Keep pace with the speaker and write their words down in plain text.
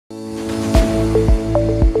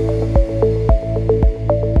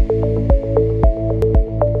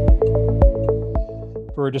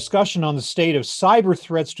For a discussion on the state of cyber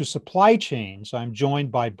threats to supply chains, I'm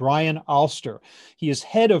joined by Brian Alster. He is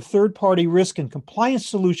head of third-party risk and compliance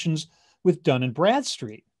solutions with Dun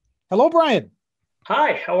Bradstreet. Hello, Brian.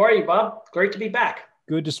 Hi, how are you, Bob? Great to be back.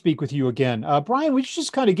 Good to speak with you again. Brian, would you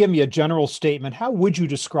just kind of give me a general statement? How would you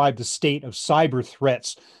describe the state of cyber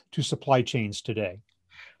threats to supply chains today?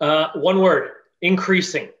 One word,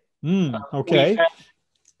 increasing. Okay.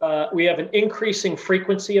 We have an increasing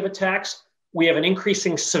frequency of attacks. We have an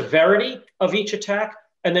increasing severity of each attack.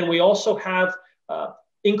 And then we also have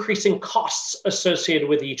increasing costs associated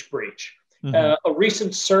with each breach. A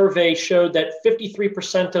recent survey showed that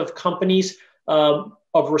 53% of companies, of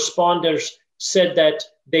responders, said that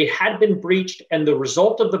they had been breached and the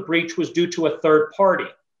result of the breach was due to a third party.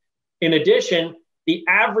 In addition, the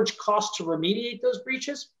average cost to remediate those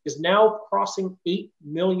breaches is now crossing $8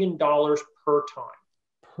 million per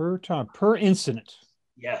time. Per incident.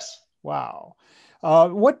 Yes. Wow.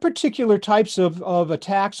 What particular types of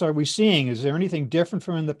attacks are we seeing? Is there anything different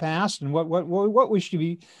from in the past? And what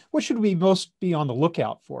should we most be on the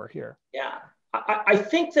lookout for here? Yeah, I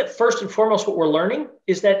think that first and foremost, what we're learning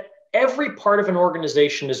is that every part of an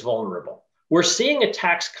organization is vulnerable. We're seeing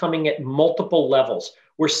attacks coming at multiple levels.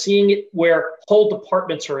 We're seeing it where whole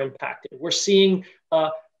departments are impacted. We're seeing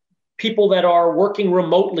people that are working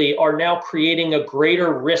remotely are now creating a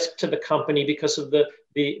greater risk to the company because of the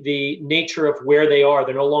nature of where they are.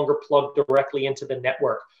 They're no longer plugged directly into the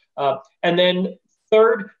network. And then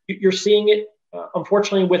third, you're seeing it,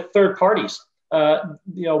 unfortunately, with third parties.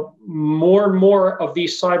 More and more of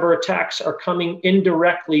these cyber attacks are coming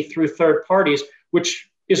indirectly through third parties, which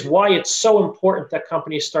is why it's so important that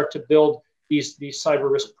companies start to build these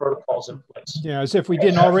cyber risk protocols in place. Yeah, as if we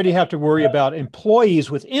didn't already have to worry about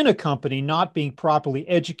employees within a company not being properly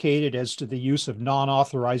educated as to the use of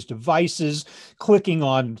non-authorized devices, clicking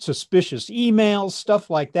on suspicious emails, stuff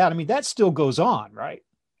like that. I mean, that still goes on, right?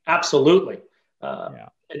 Absolutely. Yeah.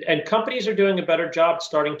 And companies are doing a better job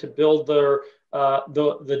starting to build their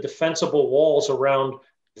the defensible walls around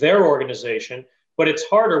their organization. But it's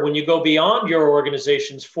harder when you go beyond your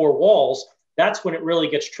organization's four walls. That's when it really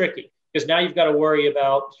gets tricky. Because now you've got to worry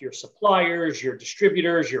about your suppliers, your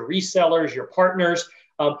distributors, your resellers, your partners.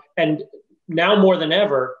 And now more than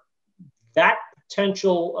ever, that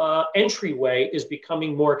potential entryway is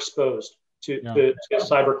becoming more exposed to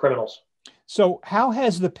cyber criminals. So how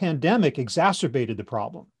has the pandemic exacerbated the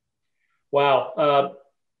problem? Wow.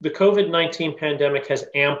 The COVID-19 pandemic has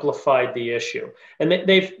amplified the issue. And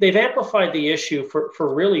they've amplified the issue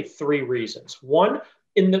for really three reasons. One,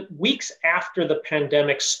 in the weeks after the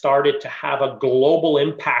pandemic started to have a global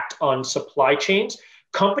impact on supply chains,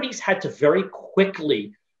 companies had to very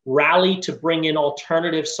quickly rally to bring in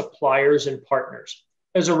alternative suppliers and partners.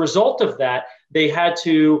 As a result of that, they had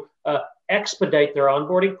to expedite their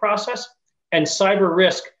onboarding process, and cyber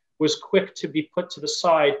risk was quick to be put to the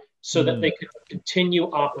side so that they could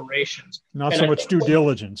continue operations. Not so much due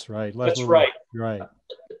diligence, right? That's right. Right.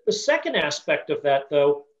 The second aspect of that,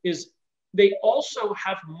 though, is they also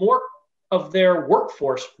have more of their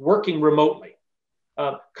workforce working remotely.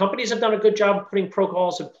 Companies have done a good job of putting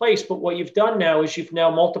protocols in place, but what you've done now is you've now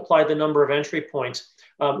multiplied the number of entry points,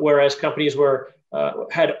 whereas companies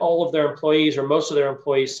had all of their employees or most of their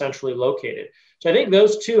employees centrally located. So I think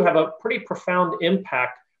those two have a pretty profound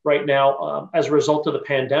impact right now as a result of the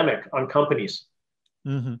pandemic on companies.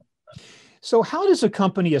 Mm-hmm. So how does a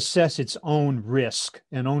company assess its own risk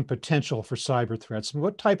and own potential for cyber threats? And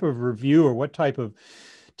what type of review or what type of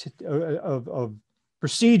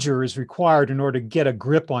procedure is required in order to get a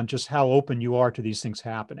grip on just how open you are to these things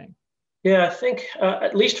happening? Yeah, I think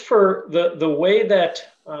at least for the way that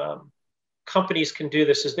companies can do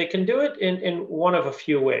this is they can do it in one of a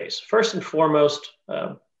few ways. First and foremost,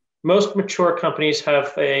 most mature companies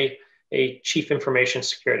have a chief information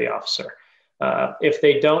security officer. If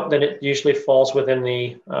they don't, then it usually falls within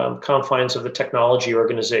the confines of the technology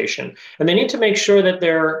organization. And they need to make sure that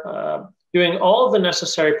they're doing all of the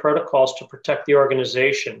necessary protocols to protect the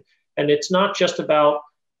organization. And it's not just about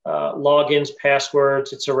logins,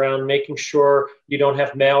 passwords. It's around making sure you don't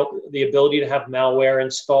have the ability to have malware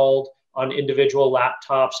installed on individual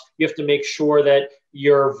laptops. You have to make sure that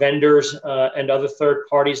your vendors and other third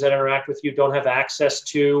parties that interact with you don't have access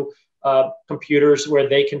to computers where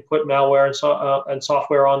they can put malware and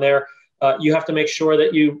software on there. You have to make sure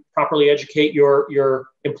that you properly educate your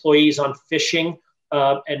employees on phishing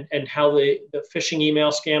and how the phishing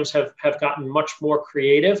email scams have gotten much more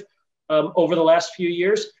creative over the last few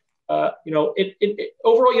years. Overall,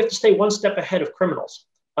 you have to stay one step ahead of criminals.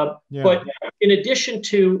 But in addition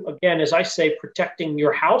to, again, as I say, protecting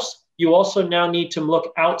your house, you also now need to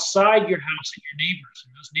look outside your house at your neighbors,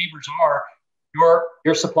 and those neighbors are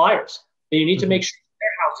your suppliers. And you need to make sure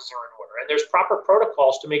their houses are in order, and there's proper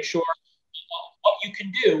protocols to make sure what you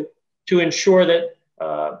can do to ensure that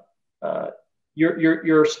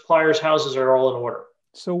your suppliers' houses are all in order.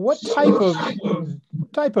 So what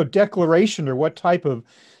type of declaration or what type of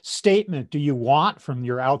statement do you want from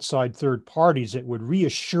your outside third parties that would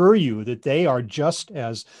reassure you that they are just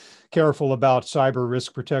as careful about cyber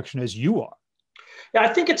risk protection as you are? Yeah,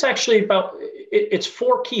 I think it's actually it's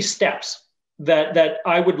 4 key steps that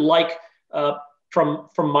I would like from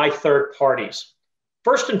my third parties.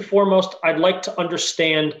 First and foremost, I'd like to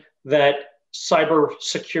understand that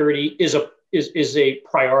cybersecurity is a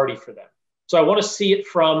priority for them. So I want to see it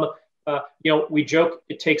from, we joke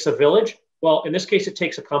it takes a village. Well, in this case, it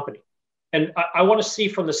takes a company. And I want to see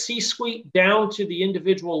from the C-suite down to the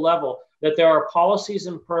individual level that there are policies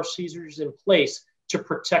and procedures in place to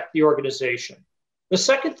protect the organization. The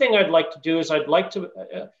second thing I'd like to do is I'd like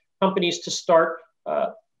to companies to start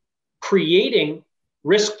creating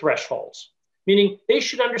risk thresholds, meaning they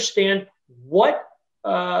should understand what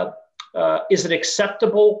is an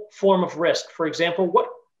acceptable form of risk. For example,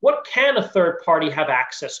 what can a third party have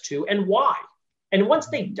access to and why? And once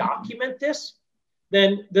they document this,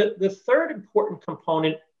 then the third important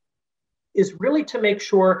component is really to make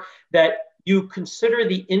sure that you consider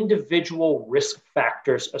the individual risk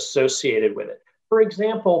factors associated with it. For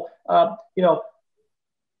example,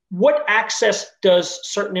 what access does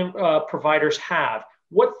certain providers have?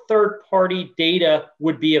 What third-party data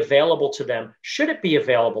would be available to them? Should it be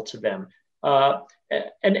available to them? And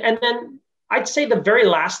then I'd say the very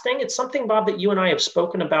last thing, it's something, Bob, that you and I have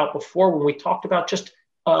spoken about before when we talked about just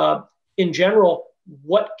in general,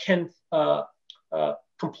 what can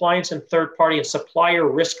compliance and third-party and supplier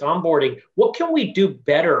risk onboarding, what can we do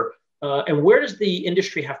better and where does the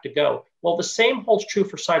industry have to go? Well, the same holds true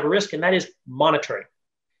for cyber risk, and that is monitoring.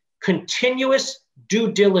 Continuous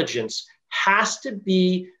due diligence has to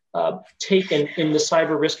be taken in the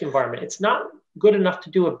cyber risk environment. It's not good enough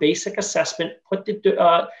to do a basic assessment, put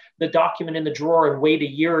the document in the drawer and wait a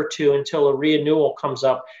year or two until a renewal comes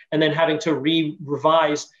up, and then having to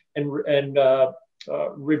revise and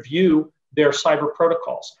review their cyber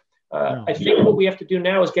protocols. I think what we have to do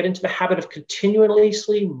now is get into the habit of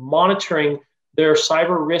continuously monitoring their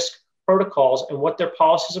cyber risk protocols and what their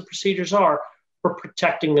policies and procedures are for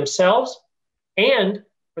protecting themselves and,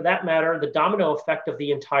 for that matter, the domino effect of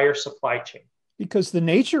the entire supply chain. Because the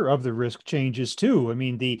nature of the risk changes too. I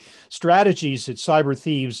mean, the strategies that cyber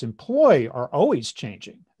thieves employ are always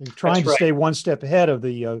changing. They're trying to stay one step ahead of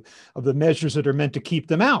the measures that are meant to keep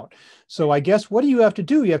them out. So I guess what do you have to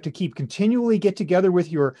do? You have to continually get together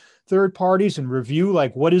with your third parties and review,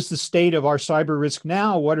 like, what is the state of our cyber risk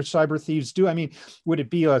now? What do cyber thieves do? I mean, would it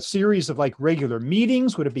be a series of like regular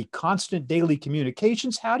meetings? Would it be constant daily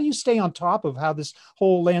communications? How do you stay on top of how this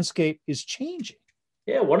whole landscape is changing?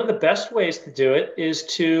 Yeah, one of the best ways to do it is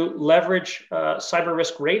to leverage cyber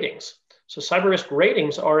risk ratings. So cyber risk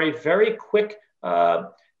ratings are a very quick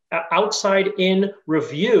outside-in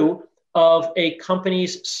review of a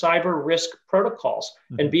company's cyber risk protocols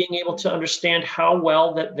and being able to understand how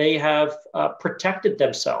well that they have protected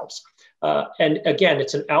themselves. And again,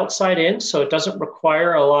 it's an outside-in, so it doesn't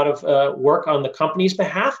require a lot of work on the company's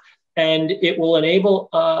behalf, and it will enable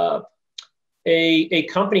a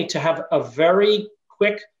company to have a very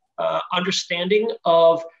quick understanding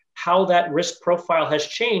of how that risk profile has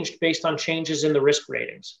changed based on changes in the risk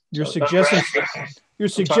ratings. You're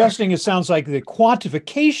suggesting it sounds like the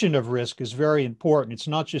quantification of risk is very important. It's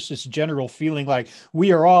not just this general feeling like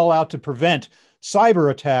we are all out to prevent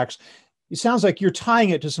cyber attacks. It sounds like you're tying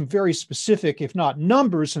it to some very specific, if not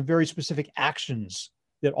numbers, some very specific actions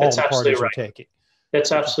that all the parties are taking.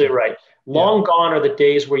 That's absolutely right. Long gone are the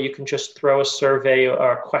days where you can just throw a survey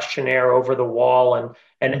or a questionnaire over the wall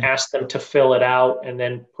and ask them to fill it out and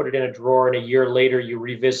then put it in a drawer, and a year later you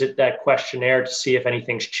revisit that questionnaire to see if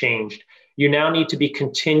anything's changed. You now need to be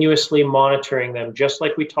continuously monitoring them, just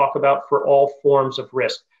like we talk about for all forms of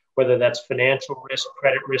risk, whether that's financial risk,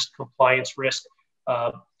 credit risk, compliance risk,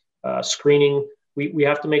 screening. We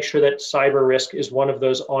have to make sure that cyber risk is one of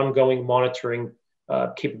those ongoing monitoring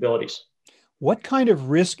capabilities. What kind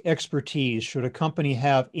of risk expertise should a company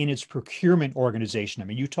have in its procurement organization? I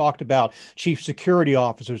mean, you talked about chief security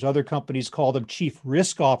officers. Other companies call them chief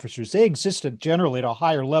risk officers. They exist generally at a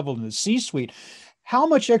higher level in the C-suite. How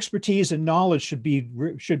much expertise and knowledge should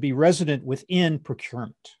be resident within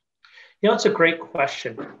procurement? It's a great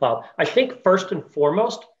question, Bob. I think first and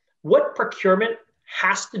foremost, what procurement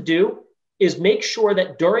has to do is make sure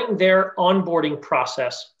that during their onboarding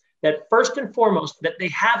process, that first and foremost, that they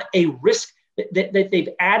have a risk, that they've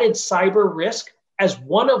added cyber risk as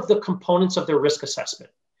one of the components of their risk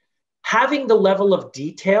assessment. Having the level of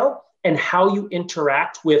detail and how you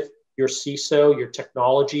interact with your CISO, your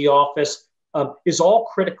technology office, is all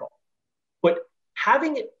critical. But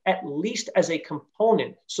having it at least as a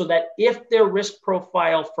component so that if their risk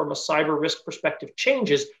profile from a cyber risk perspective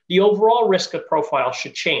changes, the overall risk profile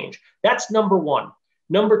should change. That's number one.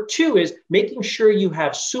 Number two is making sure you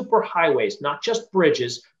have super highways, not just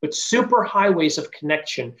bridges, but super highways of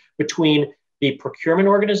connection between the procurement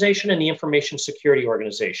organization and the information security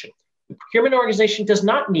organization. The procurement organization does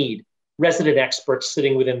not need resident experts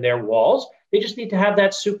sitting within their walls. They just need to have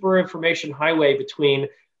that super information highway between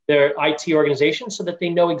their IT organization so that they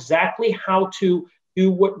know exactly how to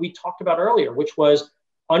do what we talked about earlier, which was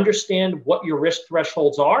understand what your risk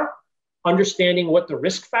thresholds are, understanding what the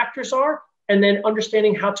risk factors are, and then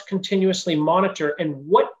understanding how to continuously monitor and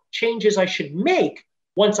what changes I should make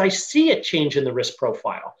once I see a change in the risk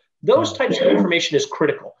profile. Those types of information is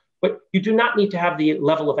critical, but you do not need to have the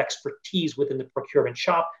level of expertise within the procurement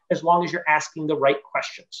shop as long as you're asking the right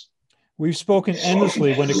questions. We've spoken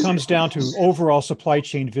endlessly when it comes down to overall supply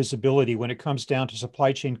chain visibility, when it comes down to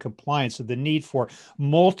supply chain compliance, and the need for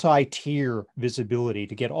multi-tier visibility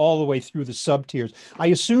to get all the way through the sub-tiers. I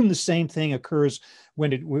assume the same thing occurs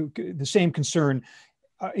when the same concern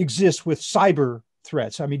exists with cyber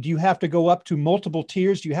threats. I mean, do you have to go up to multiple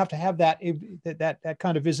tiers? Do you have to have that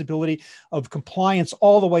kind of visibility of compliance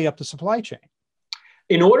all the way up the supply chain?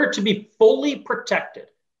 In order to be fully protected,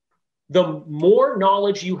 the more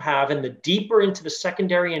knowledge you have and the deeper into the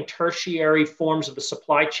secondary and tertiary forms of the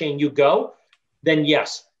supply chain you go, then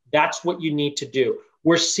yes, that's what you need to do.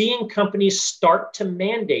 We're seeing companies start to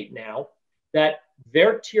mandate now that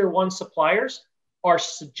their tier one suppliers are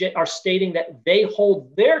stating that they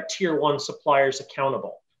hold their tier one suppliers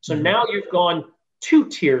accountable. So now you've gone 2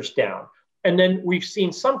 tiers down. And then we've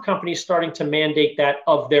seen some companies starting to mandate that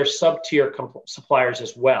of their sub-tier suppliers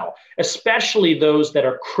as well, especially those that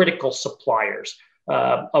are critical suppliers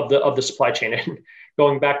of the supply chain. And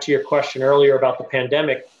going back to your question earlier about the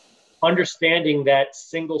pandemic, understanding that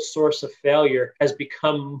single source of failure has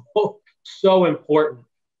become so important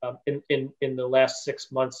in the last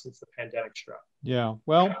 6 months since the pandemic struck. Yeah,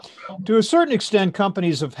 well, to a certain extent,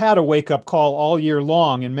 companies have had a wake-up call all year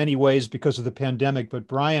long in many ways because of the pandemic. But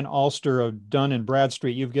Brian Alster of Dun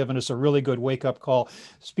Bradstreet, you've given us a really good wake-up call,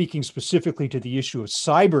 speaking specifically to the issue of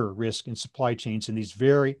cyber risk in supply chains in these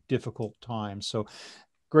very difficult times. So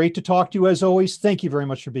great to talk to you as always. Thank you very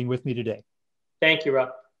much for being with me today. Thank you, Rob.